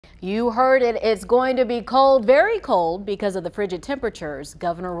You heard it. It's going to be cold, very cold because of the frigid temperatures.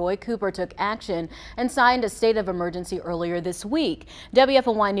 Governor Roy Cooper took action and signed a state of emergency earlier this week.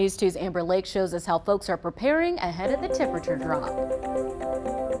 WFMY News 2's Amber Lake shows us how folks are preparing ahead of the temperature drop.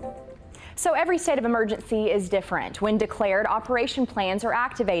 So every state of emergency is different. When declared, operation plans are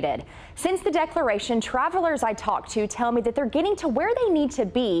activated. Since the declaration, travelers I talked to tell me that they're getting to where they need to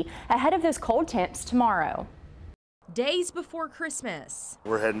be ahead of those cold temps tomorrow. Days before Christmas.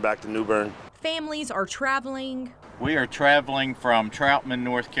 We're heading back to New Bern. Families are traveling. We are traveling from Troutman,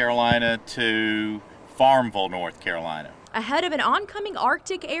 North Carolina to Farmville, North Carolina. Ahead of an oncoming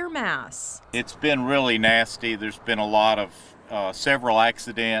Arctic air mass. It's been really nasty. There's been a lot of several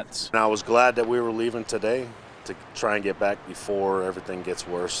accidents. And I was glad that we were leaving today to try and get back before everything gets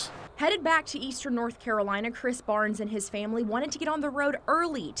worse. Headed back to eastern North Carolina, Chris Barnes and his family wanted to get on the road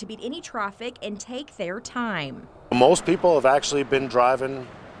early to beat any traffic and take their time. Most people have actually been driving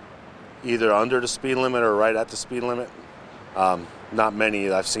either under the speed limit or right at the speed limit. Not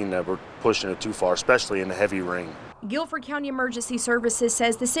many I've seen that were pushing it too far, especially in the heavy rain. Guilford County Emergency Services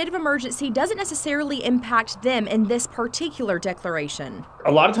says the state of emergency doesn't necessarily impact them in this particular declaration.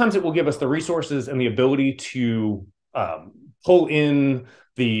 A lot of times it will give us the resources and the ability to pull in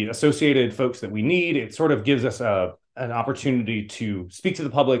the associated folks that we need. It sort of gives us an opportunity to speak to the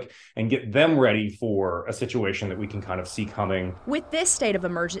public and get them ready for a situation that we can kind of see coming. With this state of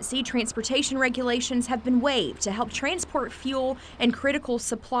emergency, transportation regulations have been waived to help transport fuel and critical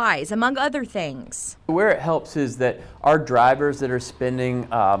supplies, among other things. Where it helps is that our drivers that are spending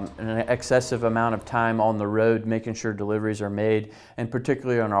an excessive amount of time on the road making sure deliveries are made, and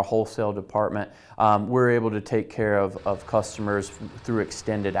particularly on our wholesale department, we're able to take care of customers through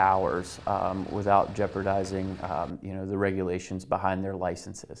extended hours without jeopardizing the regulations behind their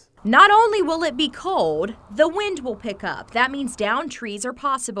licenses. Not only will it be cold, the wind will pick up. That means downed trees are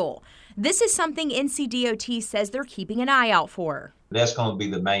possible. This is something NCDOT says they're keeping an eye out for. That's going to be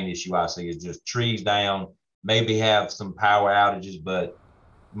the main issue I see, is just trees down, maybe have some power outages, but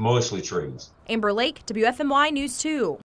mostly trees. Amber Lake, WFMY News 2.